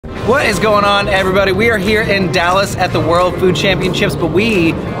What is going on, everybody? We are here in Dallas at the World Food Championships, but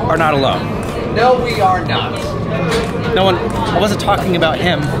we are not alone. No, we are not. No one, I wasn't talking about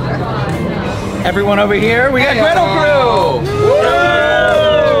him. Everyone over here, we got Griddle Crew!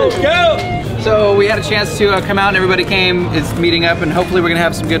 Woo! Go! So we had a chance to come out and everybody is meeting up, and hopefully we're gonna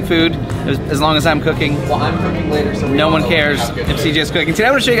have some good food as long as I'm cooking. Well, I'm cooking later, so no one cares if CJ's cooking. Today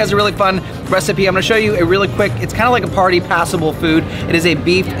I'm gonna show you guys a really fun recipe. I'm gonna show you a really quick, it's kind of like a party passable food. It is a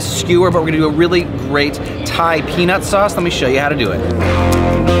beef skewer, but we're gonna do a really great Thai peanut sauce. Let me show you how to do it.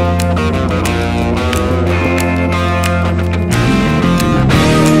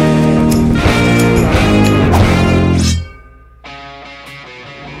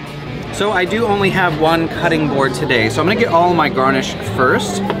 So I do only have one cutting board today, so I'm gonna get all of my garnish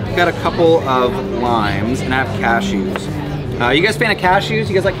first. I've got a couple of limes and I have cashews. You guys fan of cashews?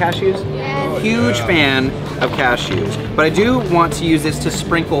 You guys like cashews? Yes. Huge fan of cashews. But I do want to use this to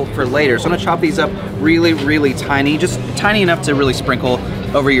sprinkle for later. So I'm gonna chop these up really, really tiny, just tiny enough to really sprinkle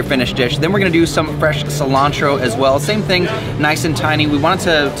over your finished dish. Then we're gonna do some fresh cilantro as well. Same thing, nice and tiny. We want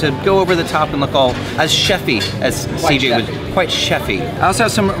it to go over the top and look all as chefy as CJ would. Quite chefy. I also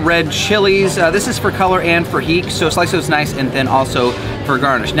have some red chilies. This is for color and for heat, so slice those nice, and then also for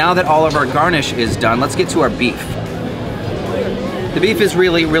garnish. Now that all of our garnish is done, let's get to our beef. The beef is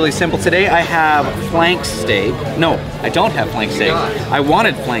really, really simple. Today I have flank steak. No, I don't have flank steak. I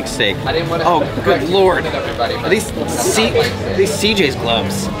wanted flank steak. I didn't want to. Oh, good lord. Are these CJ's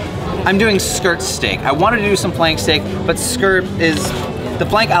gloves. I'm doing skirt steak. I wanted to do some flank steak, but skirt is the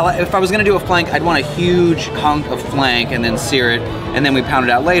flank. If I was gonna do a flank, I'd want a huge hunk of flank and then sear it, and then we pound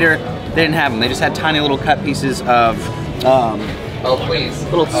it out later. They didn't have them. They just had tiny little cut pieces of oh please.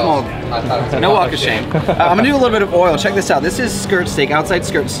 Little small. No walk of shame. I'm gonna do a little bit of oil. Check this out. This is skirt steak, outside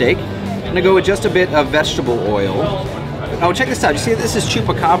skirt steak. I'm gonna go with just a bit of vegetable oil. Oh, check this out. You see this is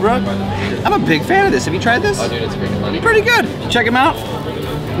chupacabra? I'm a big fan of this. Have you tried this? Oh dude, it's freaking funny. Pretty good. Check them out.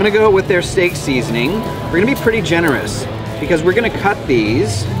 I'm gonna go with their steak seasoning. We're gonna be pretty generous because we're gonna cut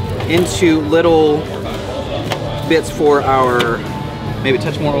these into little bits for our, maybe a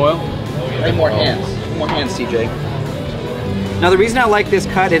touch more oil? Maybe more hands. More hands, CJ. Now the reason I like this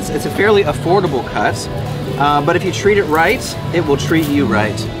cut, it's a fairly affordable cut, but if you treat it right, it will treat you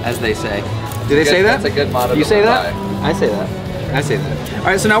right, as they say. Do they say that? That's a good motto. You say that? I say that. I say that. All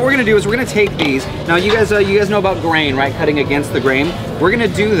right, so now what we're gonna do is we're gonna take these. Now you guys know about grain, right? Cutting against the grain. We're gonna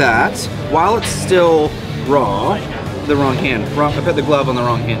do that while it's still raw. The wrong hand. I put the glove on the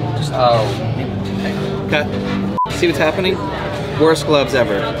wrong hand. Just cut. See what's happening? Worst gloves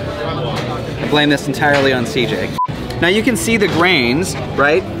ever. I blame this entirely on CJ. Now you can see the grains,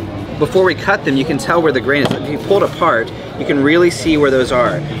 right? Before we cut them, you can tell where the grain is. If you pull it apart, you can really see where those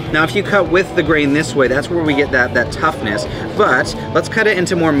are. Now if you cut with the grain this way, that's where we get that toughness. But let's cut it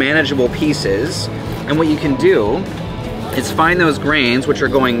into more manageable pieces. And what you can do is find those grains, which are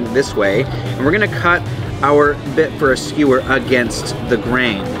going this way, and we're gonna cut our bit for a skewer against the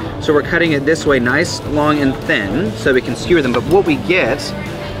grain. So we're cutting it this way, nice, long, and thin, so we can skewer them. But what we get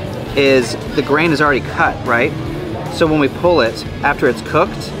is the grain is already cut, right? So when we pull it after it's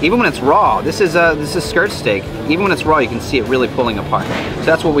cooked, even when it's raw, this is skirt steak. Even when it's raw, you can see it really pulling apart. So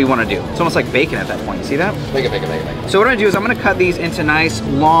that's what we want to do. It's almost like bacon at that point. See that? Make it. So what I'm gonna do is I'm gonna cut these into nice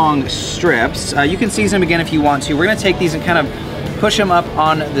long strips. You can season them again if you want to. We're gonna take these and kind of push them up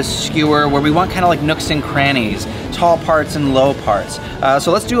on the skewer where we want kind of like nooks and crannies, tall parts and low parts. So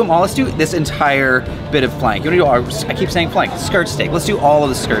let's do them all. Let's do this entire bit of flank. You wanna do I keep saying flank, skirt steak. Let's do all of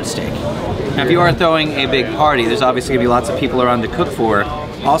the skirt steak. Now if you are throwing a big party, there's obviously gonna be lots of people around to cook for.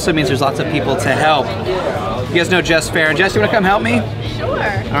 Also means there's lots of people to help. You guys know Jess Fair. Jess, you wanna come help me? Sure.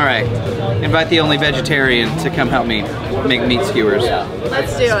 All right. Invite the only vegetarian to come help me make meat skewers.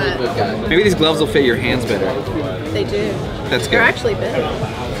 Let's do it. Maybe these gloves will fit your hands better. They do. That's good. They're actually big.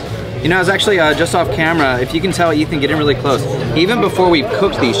 You know, I was actually just off camera. If you can tell, Ethan, get in really close. Even before we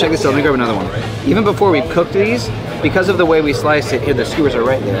cooked these, check this out, let me grab another one. Even before we cooked these, because of the way we slice it, here the skewers are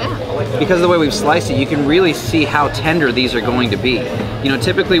right there. Because of the way we've sliced it, you can really see how tender these are going to be. You know,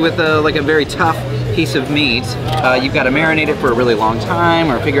 typically with like a very tough piece of meat, you've got to marinate it for a really long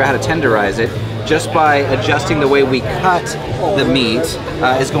time or figure out how to tenderize it. Just by adjusting the way we cut the meat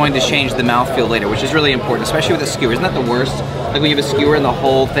is going to change the mouthfeel later, which is really important, especially with a skewer. Isn't that the worst? Like when you have a skewer and the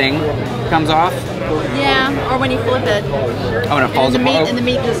whole thing comes off? Yeah, or when you flip it. Oh, and it falls apart? And the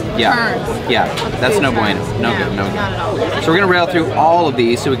meat just turns. Yeah, that's no bueno. No good. Not at all. So we're gonna rail through all of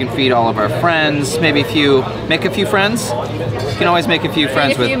these so we can feed all of our friends. Maybe make a few friends. You can always make a few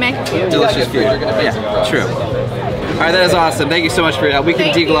friends with delicious food. Yeah, true. right, that is awesome. Thank you so much for your help. We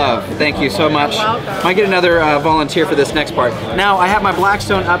can Thank you. deglove. Thank you so much. You're welcome. Might get another volunteer for this next part. Now, I have my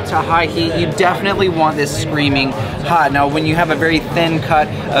Blackstone up to high heat. You definitely want this screaming hot. Now, when you have a very thin cut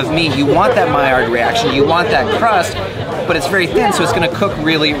of meat, you want that Maillard reaction. You want that crust, but it's very thin, so it's gonna cook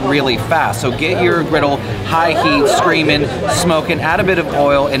really, really fast. So get your griddle high heat, screaming, smoking, add a bit of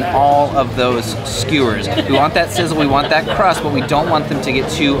oil in all of those skewers. We want that sizzle, we want that crust, but we don't want them to get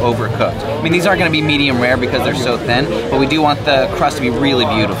too overcooked. I mean, these aren't gonna be medium rare because they're so thin, but we do want the crust to be really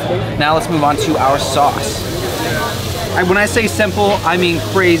beautiful. Now let's move on to our sauce. When I say simple, I mean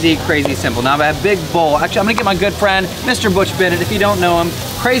crazy, crazy simple. Now I have a big bowl. Actually, I'm gonna get my good friend, Mr. Butch Bennett. If you don't know him,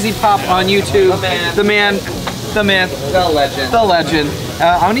 Crazy Pop on YouTube. The man, the myth, The legend. the legend.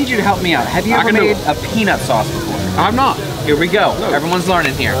 I'll need you to help me out. Have you ever made a peanut sauce before? I'm not. Here we go. Everyone's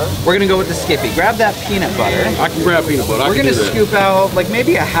learning here. We're gonna go with the Skippy. Grab that peanut butter. I can grab peanut butter. We're gonna scoop out like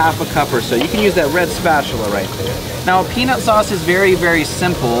maybe a half a cup or so. You can use that red spatula right there. Now, peanut sauce is very, very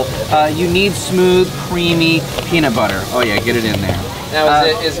simple. You need smooth, creamy peanut butter. Oh yeah, get it in there. Now,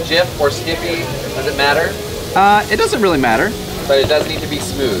 is Jif or Skippy, does it matter? It doesn't really matter. But it does need to be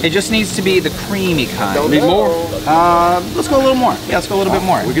smooth. It just needs to be the creamy kind. Need more? Let's go a little more. Yeah, let's go a little bit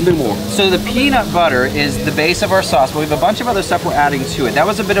more. We can do more. So the peanut butter is the base of our sauce, but we have a bunch of other stuff we're adding to it. That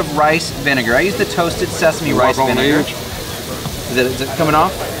was a bit of rice vinegar. I used the toasted sesame rice vinegar. Is it coming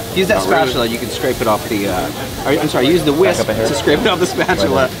off? Use that spatula. You can scrape it off the, I'm sorry, use the whisk to scrape it off the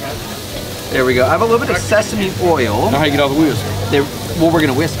spatula. There we go. I have a little bit of sesame oil. Now how you get off the whisk? Well, we're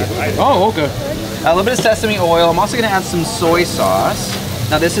gonna whisk it. Oh, okay. A little bit of sesame oil. I'm also gonna add some soy sauce.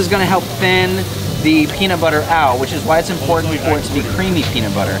 Now this is gonna help thin the peanut butter out, which is why it's important for it to be creamy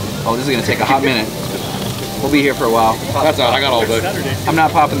peanut butter. Oh, this is gonna take a hot minute. We'll be here for a while. That's all. I got all day. I'm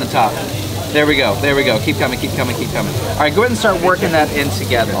not popping the top. There we go. There we go. Keep coming. Keep coming. Keep coming. All right, go ahead and start working that in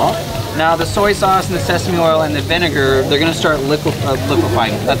together. Now the soy sauce and the sesame oil and the vinegar, they're gonna start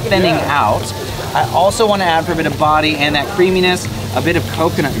liquefying, thinning out. I also want to add for a bit of body and that creaminess, a bit of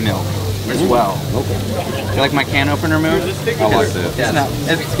coconut milk as well. Okay. You like my can opener move? I like that.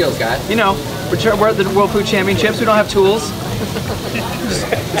 Yes. Sweet skills, guy. You know, we're at the World Food Championships. We don't have tools.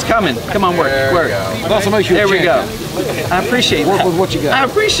 It's coming. Come on, work. That's what makes you a There we go. champion. I appreciate Work that. with what you got. I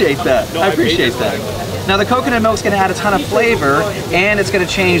appreciate that. I appreciate that. Now the coconut milk's gonna add a ton of flavor and it's gonna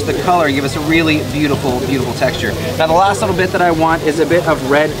change the color and give us a really beautiful, beautiful texture. Now the last little bit that I want is a bit of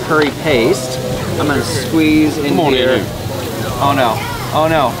red curry paste. I'm gonna squeeze in here. Oh no. Oh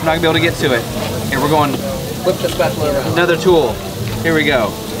no. I'm not gonna be able to get to it. Here, we're going. Flip the spatula around. Another tool. Here we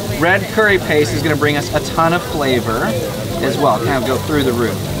go. Red curry paste is gonna bring us a ton of flavor as well. Kind of go through the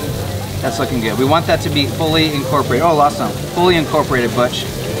roof. That's looking good. We want that to be fully incorporated. Oh, lost some. Fully incorporated, Butch.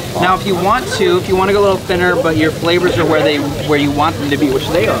 Now, if you want to go a little thinner, but your flavors are where you want them to be, which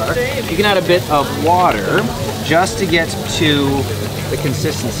they are, you can add a bit of water just to get to the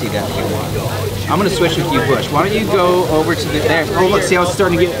consistency that you want. I'm gonna switch with you, Bush. Why don't you go over to there? Oh, look, see how it's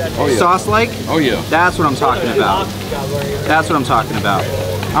starting to get sauce-like? Oh yeah. That's what I'm talking about. That's what I'm talking about.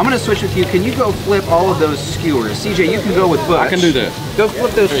 I'm gonna switch with you. Can you go flip all of those skewers? CJ, you can go with Butch. I can do that. Go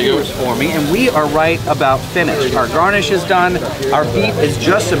flip those skewers for me, and we are right about finished. Our garnish is done. Our beef is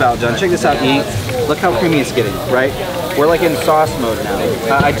just about done. Check this out, E. Look how creamy it's getting, right? We're like in sauce mode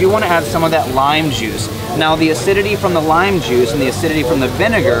now. I do want to add some of that lime juice. Now, the acidity from the lime juice and the acidity from the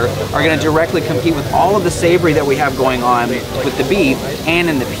vinegar are going to directly compete with all of the savory that we have going on with the beef and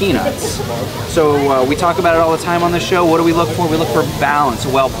in the peanuts. So we talk about it all the time on the show. What do we look for? We look for balance, a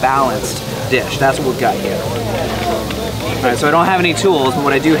well-balanced dish. That's what we've got here. All right, so I don't have any tools, but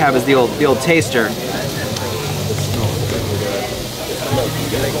what I do have is the old taster.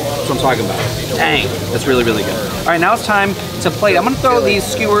 That's what I'm talking about. Dang, that's really, really good. All right, now it's time to plate. I'm gonna throw these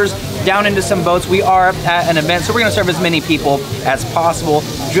skewers down into some boats. We are at an event, so we're gonna serve as many people as possible.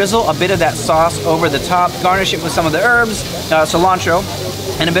 Drizzle a bit of that sauce over the top, garnish it with some of the herbs, cilantro,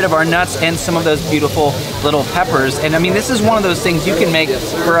 and a bit of our nuts and some of those beautiful little peppers. And I mean, this is one of those things you can make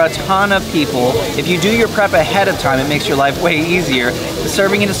for a ton of people. If you do your prep ahead of time, it makes your life way easier.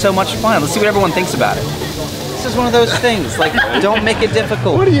 Serving it is so much fun. Let's see what everyone thinks about it. This is one of those things, like, don't make it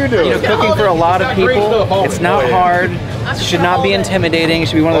difficult. What are you doing? You know, cooking for a lot of people, it's not hard. It should not be intimidating. It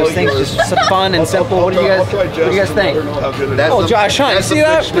should be one of those things, just fun and simple. What do you guys think? Oh, Josh Hunt, you see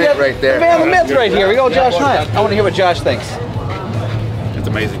that? That's right there. The man of the myth right here. We go, Josh Hunt. I want to hear what Josh thinks. It's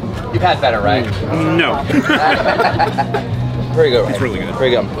amazing. You've had better, right? No. Very good. It's really good.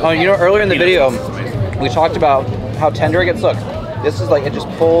 Very good. Oh, you know, earlier in the video, we talked about how tender it gets. Look, this is like, it just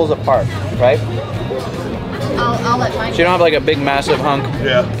pulls apart, right? I'll let Mike. So you don't have like a big massive hunk.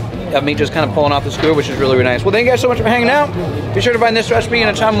 Yeah. of meat just kind of pulling off the skewer, which is really, really nice. Well, thank you guys so much for hanging out. Be sure to find this recipe and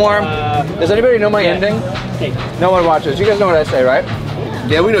a ton more. Does anybody know my ending? No one watches. You guys know what I say, right?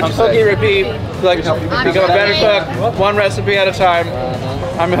 Yeah, we know what you Cookie say. repeat, like become a better cook, one recipe at a time.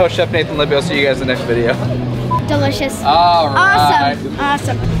 I'm your host, Chef Nathan Libby. I'll see you guys in the next video. Delicious. All right.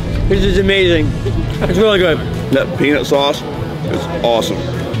 Awesome. This is amazing. It's really good. That peanut sauce is awesome.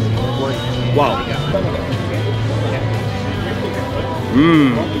 Wow.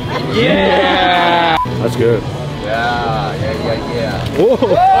 Mmm. Yeah! That's good. Yeah.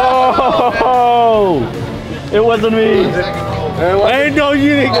 Oh! It wasn't me. I didn't know you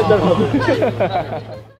didn't get that.